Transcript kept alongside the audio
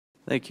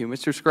Thank you.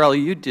 Mr.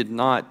 Shkreli, you did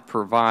not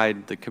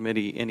provide the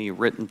committee any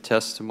written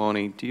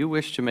testimony. Do you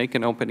wish to make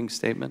an opening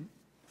statement?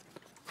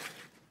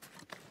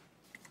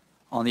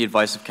 On the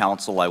advice of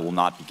counsel, I will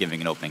not be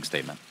giving an opening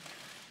statement.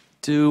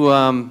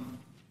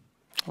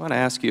 I want to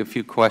ask you a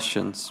few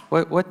questions.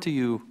 What do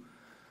you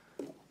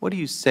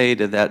say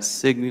to that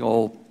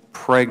single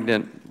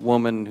pregnant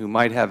woman who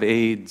might have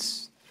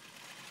AIDS,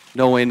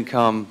 no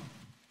income,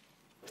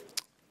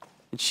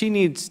 and she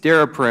needs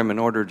Daraprim in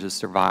order to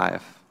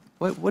survive?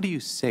 What do you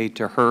say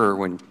to her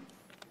when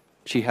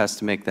she has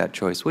to make that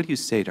choice? What do you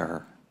say to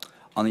her?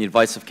 On the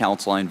advice of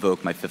counsel, I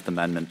invoke my Fifth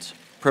Amendment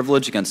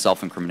privilege against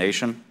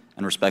self-incrimination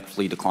and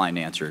respectfully decline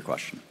to answer your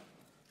question.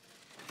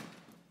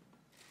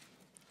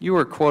 You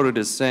were quoted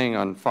as saying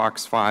on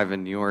Fox 5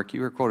 in New York, you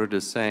were quoted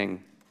as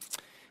saying,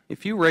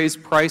 if you raise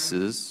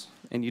prices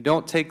and you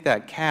don't take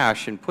that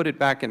cash and put it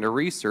back into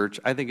research,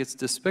 I think it's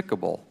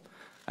despicable.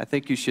 I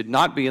think you should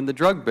not be in the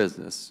drug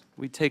business.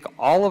 We take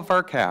all of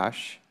our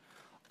cash,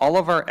 all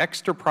of our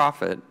extra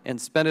profit,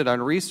 and spend it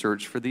on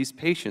research for these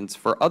patients,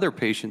 for other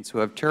patients who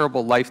have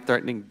terrible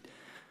life-threatening,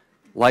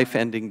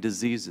 life-ending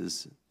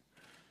diseases.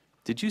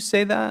 Did you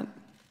say that?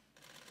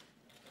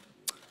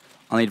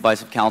 On the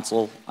advice of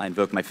counsel, I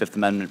invoke my Fifth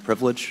Amendment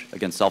privilege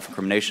against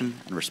self-incrimination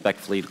and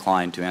respectfully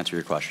decline to answer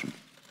your question.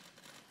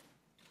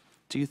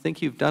 Do you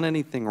think you've done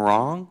anything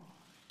wrong?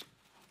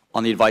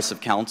 On the advice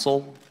of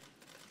counsel,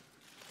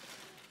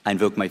 I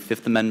invoke my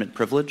Fifth Amendment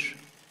privilege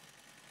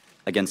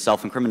against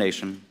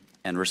self-incrimination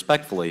and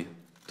respectfully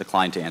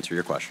decline to answer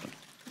your question.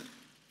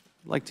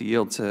 I'd like to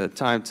yield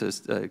time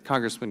to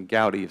Congressman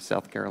Gowdy of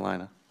South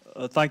Carolina.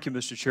 Thank you,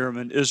 Mr.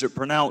 Chairman. Is it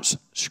pronounced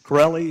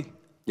Shkreli?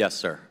 Yes,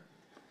 sir.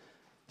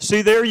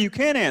 See, there you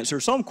can answer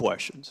some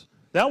questions.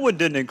 That one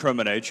didn't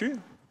incriminate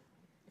you.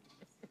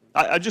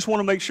 I just want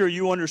to make sure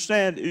you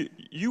understand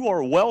you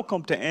are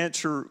welcome to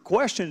answer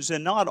questions,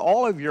 and not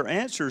all of your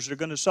answers are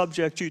going to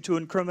subject you to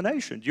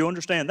incrimination. Do you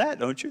understand that,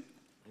 don't you?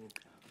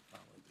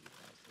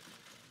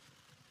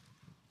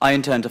 I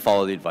intend to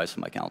follow the advice of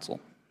my counsel,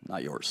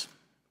 not yours.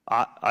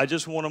 I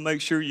just want to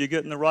make sure you're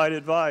getting the right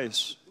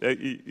advice.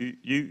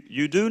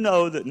 You do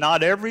know that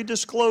not every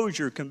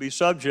disclosure can be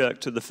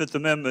subject to the Fifth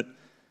Amendment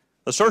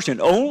assertion.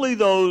 Only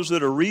those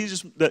that are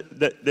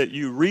that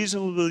you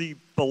reasonably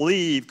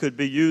believe could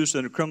be used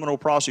in a criminal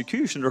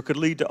prosecution or could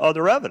lead to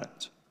other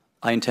evidence.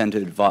 I intend to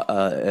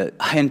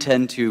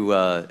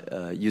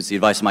use the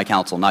advice of my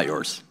counsel, not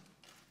yours.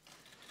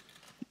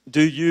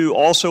 Do you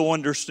also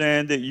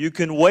understand that you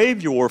can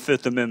waive your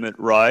Fifth Amendment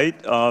right?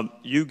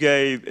 You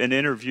gave an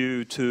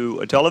interview to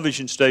a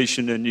television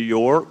station in New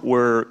York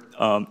where,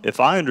 if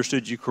I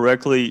understood you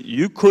correctly,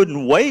 you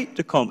couldn't wait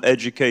to come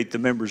educate the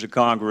members of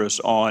Congress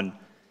on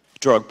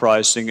drug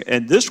pricing,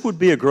 and this would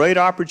be a great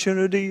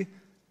opportunity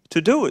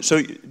to do it.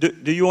 So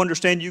do you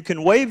understand you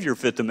can waive your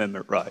Fifth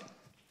Amendment right?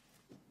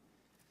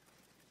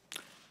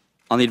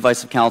 On the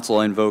advice of counsel,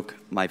 I invoke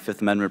my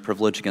Fifth Amendment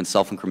privilege against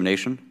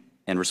self-incrimination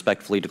and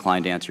respectfully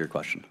decline to answer your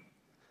question.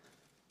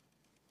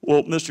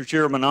 Well, Mr.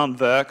 Chairman, I'm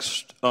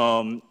vexed.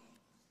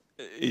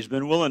 He's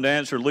been willing to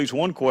answer at least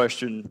one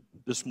question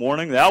this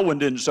morning. That one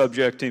didn't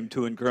subject him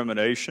to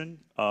incrimination.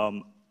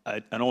 I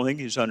don't think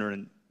he's under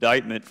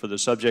indictment for the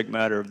subject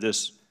matter of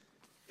this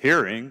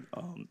hearing.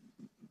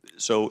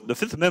 So the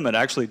Fifth Amendment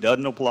actually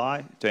doesn't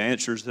apply to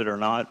answers that are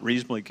not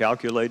reasonably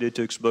calculated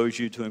to expose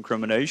you to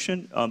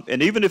incrimination.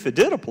 And even if it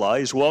did apply,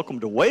 he's welcome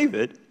to waive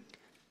it.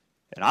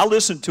 And I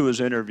listened to his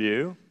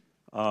interview.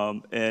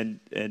 And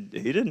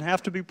he didn't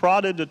have to be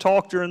prodded to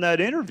talk during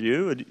that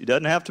interview. He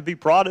doesn't have to be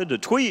prodded to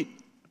tweet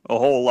a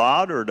whole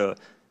lot or to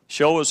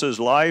show us his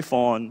life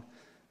on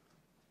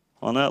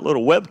that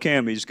little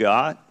webcam he's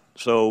got.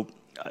 So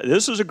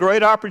this is a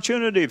great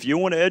opportunity if you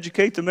want to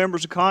educate the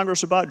members of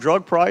Congress about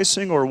drug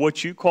pricing or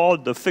what you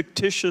called the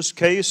fictitious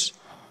case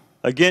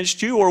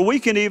against you, or we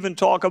can even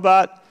talk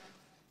about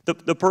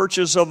the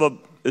purchase of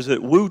is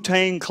it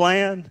Wu-Tang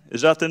Clan?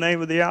 Is that the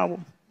name of the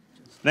album?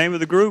 Name of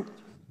the group?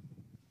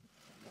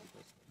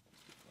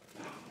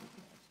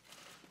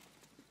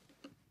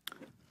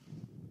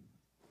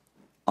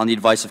 On the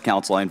advice of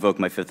counsel, I invoke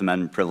my Fifth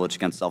Amendment privilege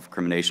against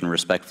self-incrimination and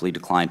respectfully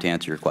decline to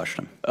answer your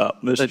question.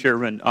 Mr.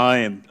 Chairman, I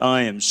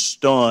am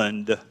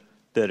stunned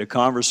that a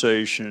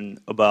conversation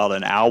about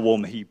an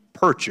album he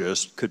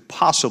purchased could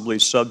possibly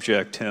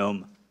subject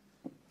him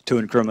to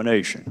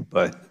incrimination.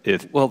 But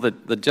if well,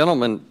 the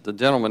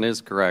gentleman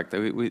is correct.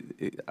 I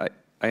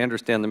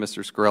understand that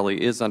Mr. Shkreli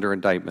is under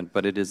indictment,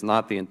 but it is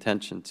not the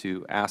intention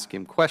to ask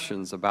him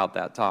questions about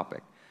that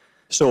topic.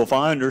 So if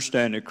I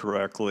understand it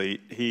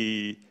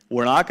correctly,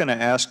 we're not going to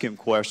ask him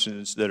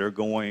questions that are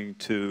going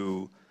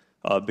to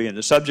be in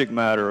the subject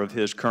matter of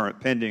his current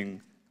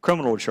pending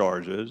criminal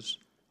charges.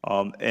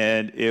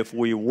 And if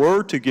we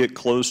were to get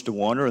close to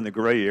one or in the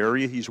gray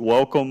area, he's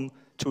welcome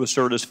to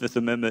assert his Fifth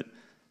Amendment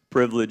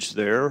privilege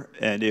there.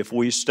 And if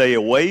we stay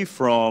away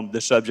from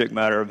the subject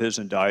matter of his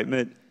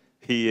indictment,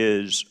 he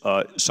is,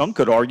 some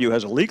could argue,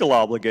 has a legal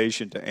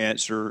obligation to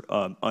answer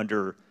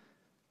under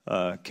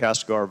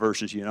Kasgar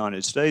versus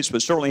United States,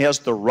 but certainly has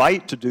the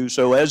right to do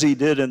so, as he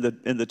did in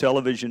the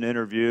television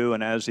interview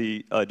and as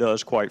he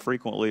does quite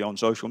frequently on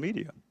social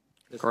media.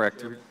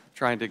 Correct. We're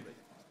trying to.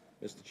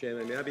 Mr.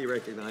 Chairman, may I be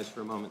recognized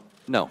for a moment?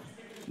 No.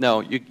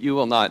 No, you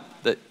will not.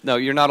 No,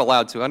 you're not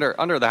allowed to.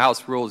 Under the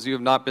House rules, you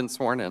have not been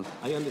sworn in.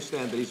 I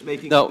understand, but he's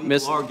making No,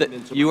 legal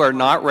arguments. you about are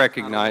not why he's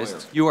recognized. a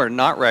lawyer. You are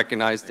not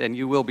recognized, and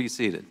you will be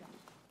seated.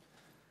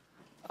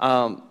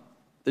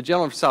 The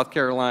gentleman from South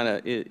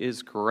Carolina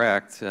is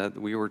correct.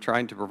 We were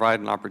trying to provide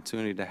an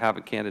opportunity to have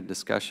a candid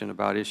discussion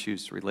about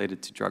issues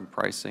related to drug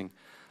pricing.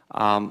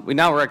 We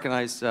now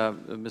recognize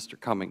Mr.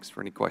 Cummings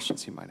for any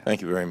questions he might have.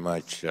 Thank you very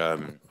much.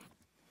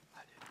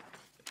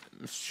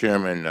 Mr.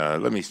 Chairman,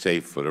 let me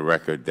say for the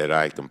record that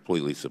I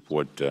completely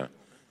support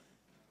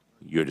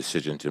your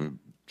decision to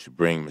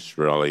bring Mr.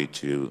 Shkreli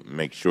to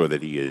make sure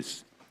that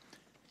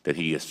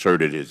he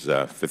asserted his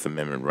Fifth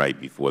Amendment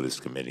right before this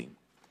committee.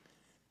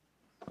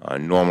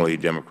 Normally,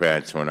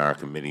 Democrats on our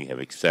committee have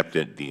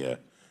accepted the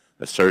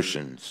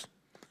assertions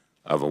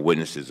of a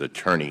witness's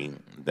attorney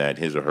that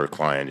his or her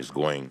client is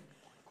going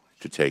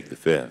to take the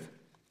Fifth.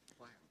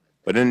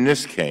 But in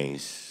this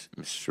case,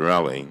 Mr.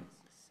 Shkreli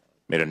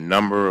made a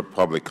number of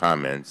public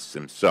comments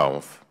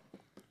himself,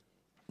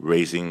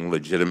 raising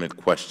legitimate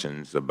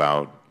questions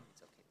about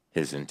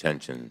his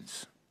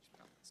intentions.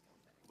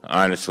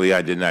 Honestly,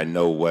 I did not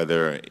know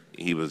whether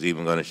he was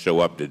even going to show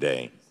up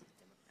today,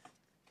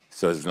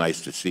 so it's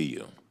nice to see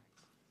you.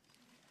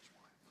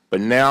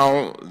 But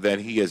now that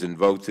he has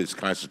invoked his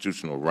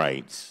constitutional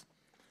rights,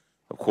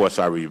 of course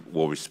I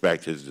will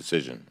respect his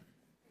decision.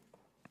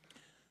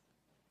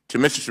 To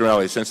Mr.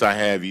 Shkreli, since I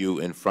have you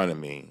in front of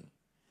me,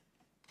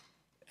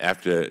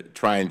 after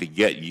trying to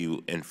get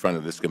you in front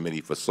of this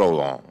committee for so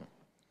long,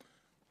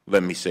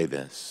 let me say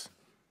this.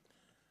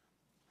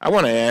 I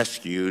want to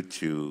ask you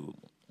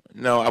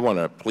I want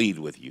to plead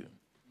with you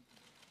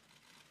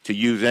to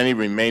use any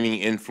remaining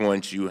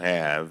influence you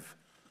have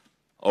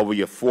over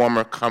your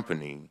former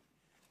company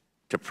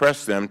to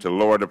press them to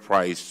lower the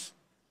price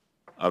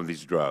of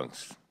these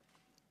drugs.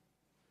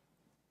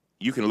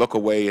 You can look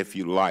away if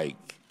you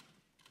like,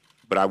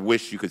 but I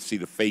wish you could see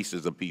the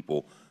faces of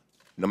people,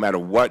 no matter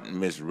what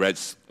Ms.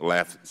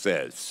 Retzlaff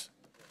says,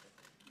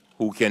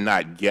 who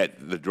cannot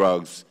get the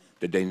drugs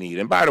that they need.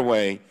 And by the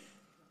way,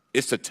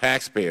 it's the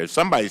taxpayers.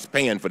 Somebody's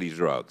paying for these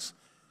drugs.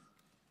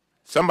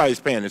 Somebody's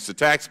paying. It's the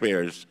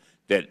taxpayers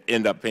that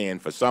end up paying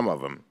for some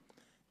of them.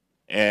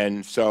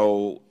 And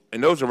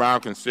those are our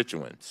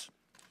constituents.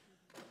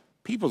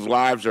 People's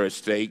lives are at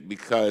stake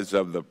because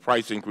of the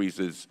price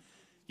increases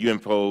you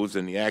impose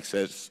and the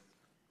access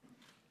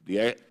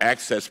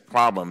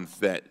problems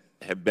that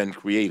have been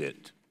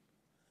created.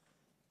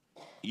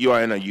 You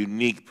are in a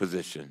unique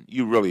position.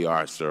 You really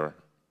are, sir.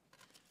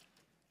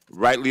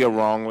 Rightly or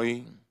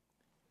wrongly,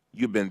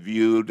 you've been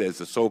viewed as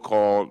a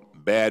so-called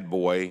bad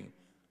boy,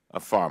 a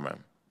farmer.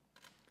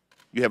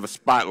 You have a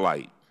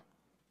spotlight,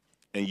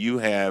 and you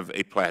have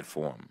a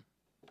platform.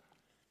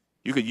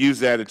 You could use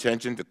that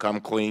attention to come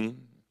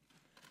clean,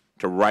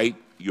 to right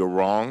your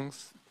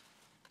wrongs,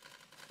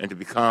 and to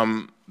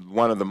become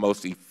one of the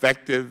most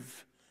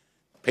effective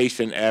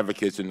patient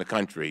advocates in the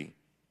country,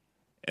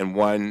 and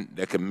one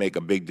that can make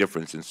a big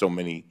difference in so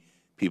many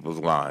people's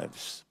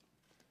lives.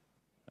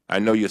 I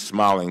know you're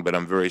smiling, but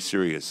I'm very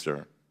serious,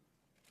 sir.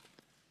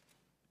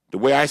 The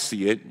way I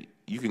see it,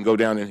 you can go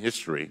down in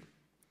history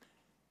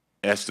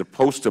as the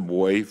poster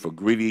boy for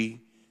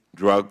greedy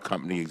drug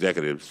company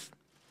executives,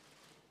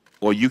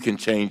 or you can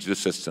change the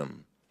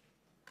system.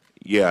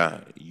 Yeah,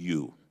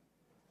 you.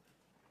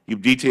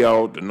 You've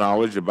detailed the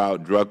knowledge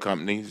about drug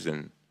companies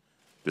and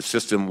the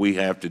system we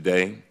have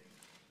today,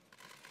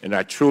 and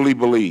I truly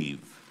believe,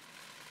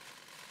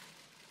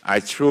 are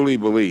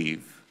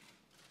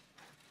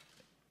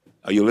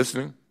you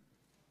listening?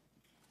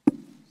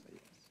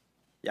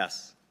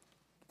 Yes.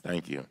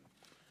 Thank you.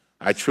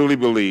 I truly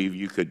believe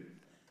you could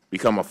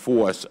become a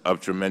force of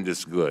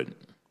tremendous good.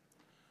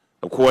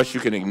 Of course,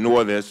 you can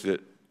ignore this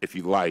if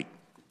you like,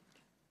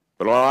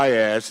 but all I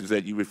ask is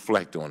that you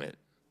reflect on it.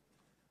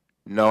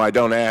 No, I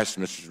don't ask,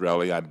 Mr.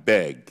 Shkreli, I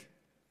beg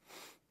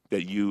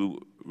that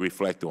you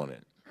reflect on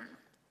it.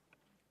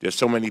 There's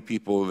so many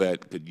people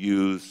that could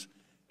use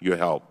your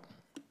help.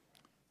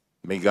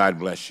 May God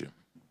bless you.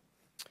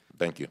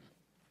 Thank you.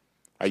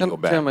 I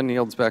yield back. Gentleman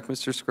yields back.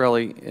 Mr.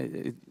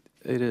 Shkreli,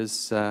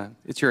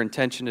 it's your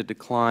intention to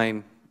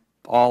decline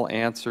all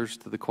answers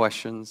to the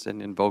questions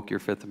and invoke your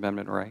Fifth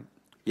Amendment right?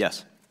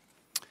 Yes.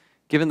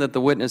 Given that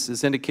the witness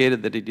has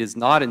indicated that he does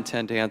not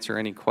intend to answer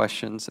any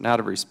questions, and out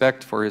of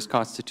respect for his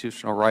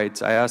constitutional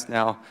rights, I ask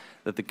now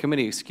that the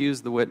committee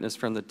excuse the witness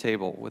from the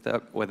table.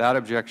 Without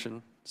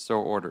objection, so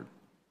ordered.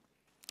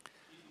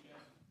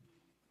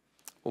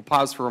 We'll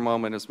pause for a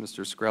moment as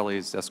Mr. Shkreli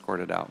is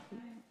escorted out.